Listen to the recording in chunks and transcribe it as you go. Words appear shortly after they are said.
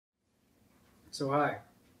So hi.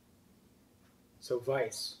 So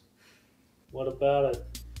Vice. What about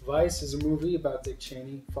it? Vice is a movie about Dick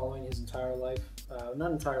Cheney following his entire life,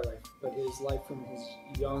 not entire life, but his life from his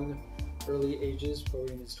young, early ages,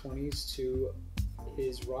 probably in his 20s, to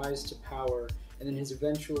his rise to power, and then his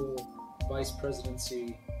eventual vice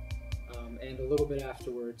presidency, and a little bit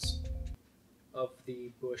afterwards of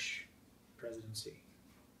the Bush presidency.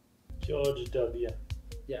 George W.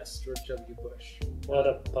 Yes, George W. Bush. What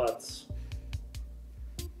a putz.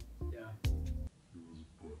 Yeah.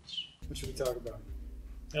 What should we talk about?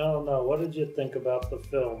 I don't know. What did you think about the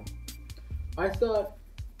film? I thought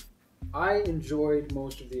I enjoyed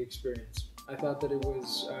most of the experience. I thought that it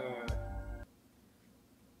was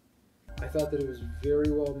very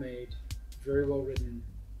well made, very well written.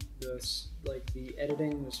 The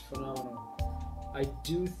editing was phenomenal. I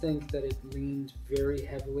do think that it leaned very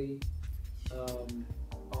heavily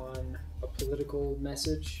on a political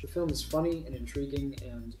message. The film is funny and intriguing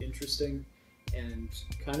and interesting and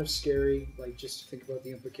kind of scary, like just to think about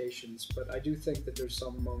the implications. But I do think that there's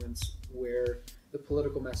some moments where the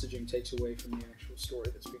political messaging takes away from the actual story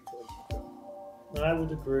that's being told in the film. I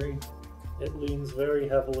would agree. It leans very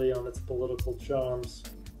heavily on its political charms.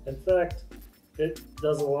 In fact, it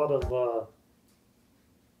does a lot of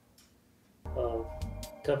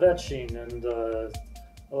kvetching and a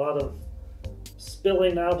lot of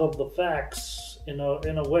spilling out of the facts in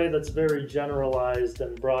a way that's very generalized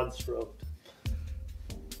and broad-stroked.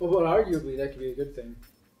 Well, but arguably that could be a good thing.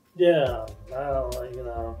 Yeah, I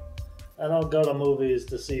don't go to movies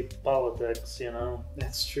to see politics,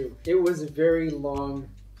 That's true. It was a very long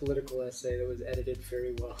political essay that was edited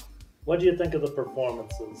very well. What do you think of the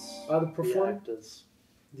performances? The actors.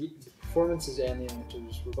 The performances and the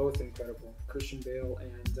actors were both incredible. Christian Bale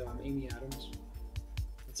and Amy Adams.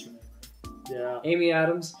 That's her name, right? Yeah. Amy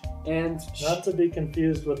Adams and... Not to be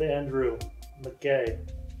confused with Andrew McKay,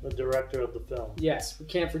 the director of the film. Yes, we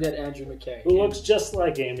can't forget Andrew McKay. Who looks just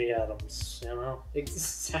like Amy Adams,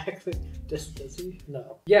 Exactly. Does he?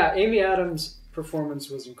 No. Yeah, Amy Adams' performance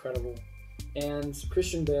was incredible. And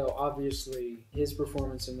Christian Bale, obviously, his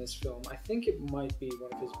performance in this film, I think it might be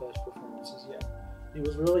one of his best performances yet. He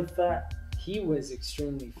was really fat. He was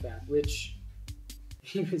extremely fat, which...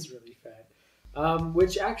 He was really fat.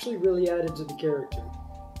 Which actually really added to the character.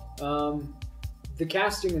 The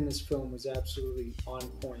casting in this film was absolutely on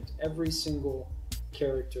point. Every single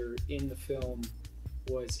character in the film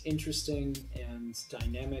was interesting and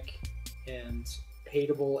dynamic and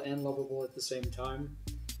hateable and lovable at the same time.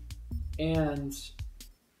 And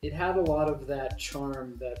it had a lot of that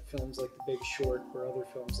charm that films like The Big Short or other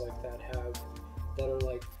films like that have, that are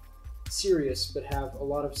like serious but have a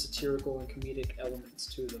lot of satirical and comedic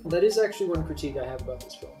elements to them. That is actually one critique I have about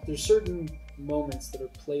this film. There's certain moments that are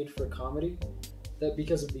played for comedy that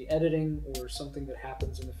because of the editing or something that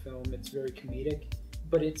happens in the film, it's very comedic,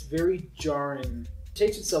 but it's very jarring. It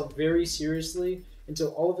takes itself very seriously until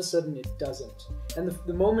all of a sudden it doesn't. And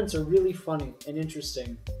the moments are really funny and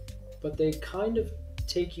interesting, but they kind of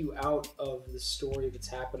take you out of the story that's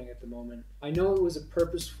happening at the moment. I know it was a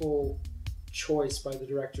purposeful choice by the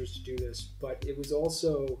directors to do this, but it was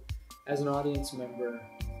also, as an audience member,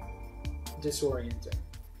 disorienting,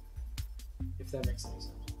 if that makes any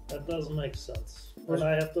sense. That does make sense. And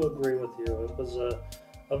I have to agree with you. It was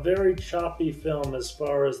a very choppy film as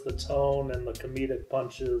far as the tone and the comedic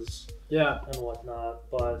punches and whatnot.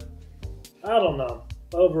 But I don't know.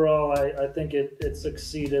 Overall, I think it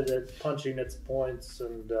succeeded at punching its points,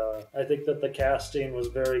 and I think that the casting was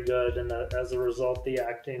very good, and as a result, the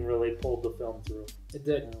acting really pulled the film through. It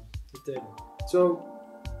did. It did. So,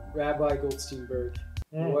 Rabbi Goldsteinberg,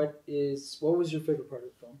 what was your favorite part of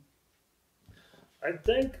the film? I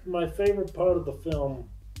think my favorite part of the film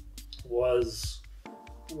was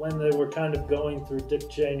when they were kind of going through Dick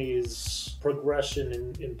Cheney's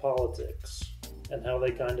progression in politics, and how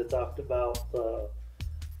they kind of talked about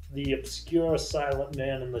the obscure silent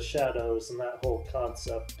man in the shadows and that whole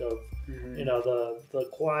concept of, the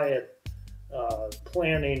quiet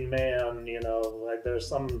planning man, like there's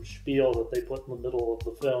some spiel that they put in the middle of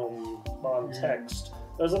the film on text.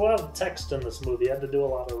 There's a lot of text in this movie. I had to do a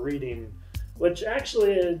lot of reading, which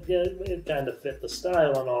actually it kind of fit the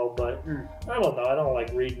style and all, but I don't know. I don't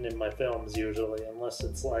like reading in my films usually, unless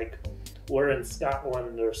it's like we're in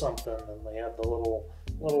Scotland or something and they have the little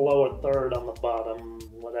lower third on the bottom,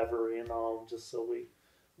 whatever, just so we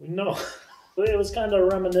know. But it was kind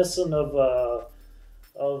of reminiscent of a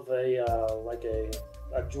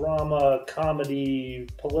drama, comedy,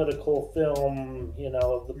 political film,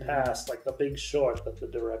 of the past, like The Big Short that the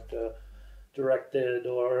director directed,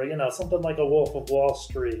 or something like A Wolf of Wall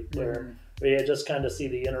Street, where where you just kind of see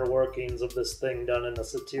the inner workings of this thing done in a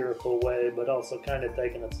satirical way, but also kind of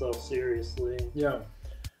taking itself seriously. Yeah.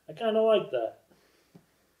 I kind of like that.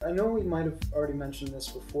 I know we might have already mentioned this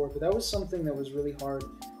before, but that was something that was really hard.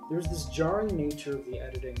 There was this jarring nature of the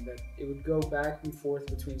editing that it would go back and forth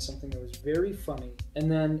between something that was very funny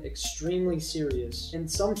and then extremely serious. And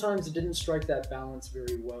sometimes it didn't strike that balance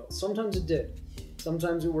very well. Sometimes it did.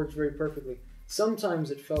 Sometimes it worked very perfectly. Sometimes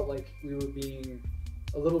it felt like we were being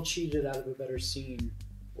a little cheated out of a better scene,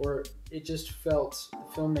 or it just felt the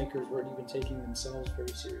filmmakers weren't even taking themselves very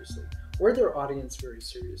seriously, or their audience very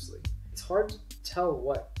seriously. It's hard to tell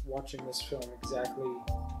watching this film exactly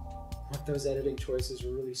what those editing choices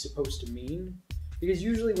were really supposed to mean. Because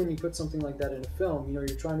usually when you put something like that in a film, you know,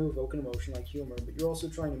 you're trying to evoke an emotion like humor, but you're also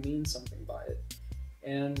trying to mean something by it.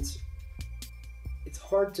 And it's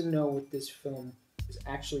hard to know what this film was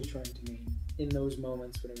actually trying to mean in those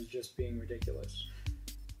moments when it was just being ridiculous.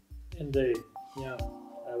 Indeed. Yeah.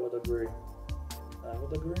 I would agree.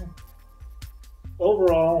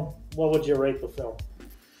 Overall, what would you rate the film?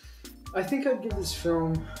 I think I'd give this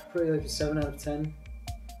film probably like a 7 out of 10.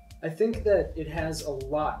 I think that it has a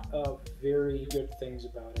lot of very good things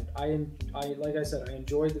about it. Like I said, I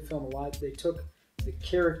enjoyed the film a lot. They took the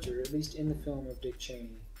character, at least in the film, of Dick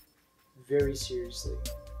Cheney very seriously.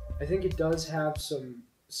 I think it does have some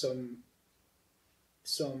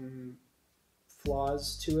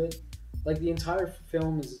flaws to it. Like, the entire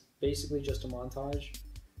film is basically just a montage.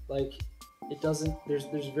 Like, it doesn't, there's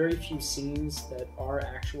very few scenes that are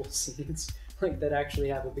actual scenes, like that actually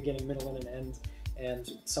have a beginning, middle, and an end, and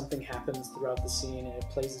something happens throughout the scene and it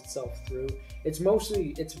plays itself through. It's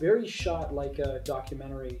very shot like a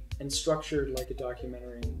documentary and structured like a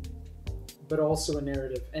documentary, but also a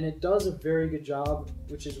narrative. And it does a very good job,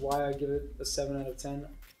 which is why I give it a 7 out of 10.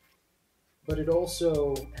 But it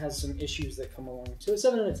also has some issues that come along. So a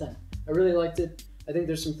 7 out of 10. I really liked it. I think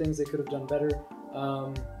there's some things they could have done better.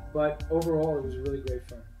 But overall, it was a really great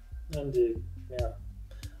film. Indeed, yeah.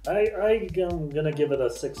 I'm gonna give it a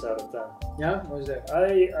 6 out of 10. Yeah? What was that?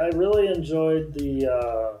 I really enjoyed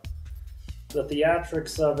the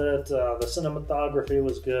theatrics of it. The cinematography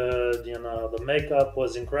was good. You know, the makeup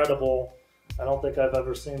was incredible. I don't think I've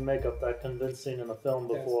ever seen makeup that convincing in a film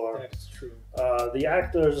before. That's true. The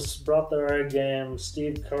actors brought their A game.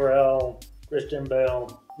 Steve Carell, Christian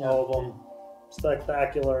Bale, all of them,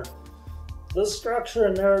 spectacular. The structure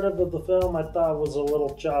and narrative of the film I thought was a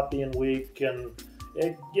little choppy and weak, and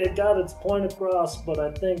it got its point across, but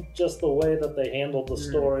I think just the way that they handled the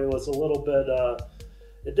story was a little bit,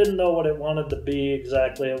 it didn't know what it wanted to be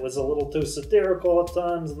exactly. It was a little too satirical at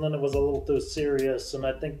times, and then it was a little too serious, and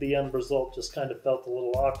I think the end result just kind of felt a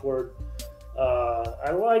little awkward.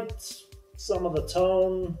 I liked some of the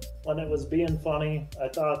tone when it was being funny. I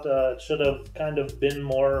thought it should have kind of been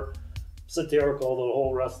more satirical the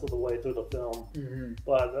whole rest of the way through the film.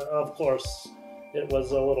 But of course it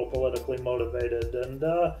was a little politically motivated, and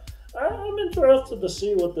I'm interested to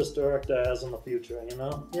see what this director has in the future, you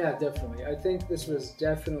know? Yeah, definitely. I think this was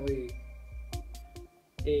definitely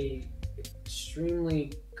a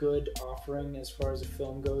extremely good offering as far as a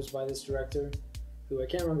film goes by this director, who I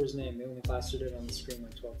can't remember his name. They only plastered it on the screen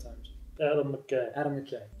like 12 times. Adam McKay. Adam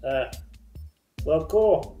McKay. Well,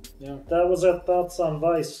 cool. Yeah. That was our thoughts on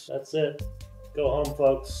Vice. That's it. Go home,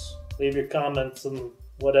 folks. Leave your comments and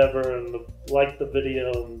whatever, and like the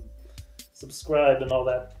video and subscribe and all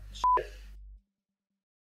that shit.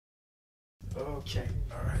 Okay,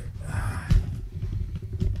 alright.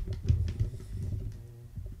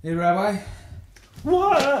 Hey, Rabbi.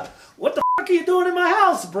 What? What the fuck are you doing in my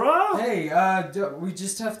house, bro? Hey, we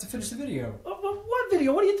just have to finish the video. What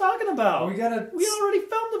video? What are you talking about? We already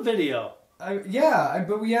filmed the video.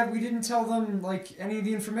 But we didn't tell them, like, any of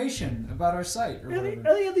the information about our site or Any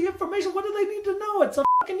whatever. of the information? What do they need to know? It's a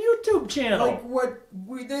fucking YouTube channel.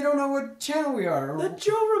 Like, they don't know what channel we are. The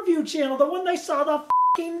Joe Review channel, the one they saw the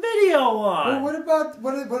fucking video on. Well,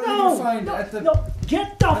 what are we going to find at the... No,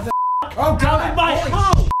 get the Oh, God! out of my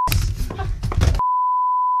house!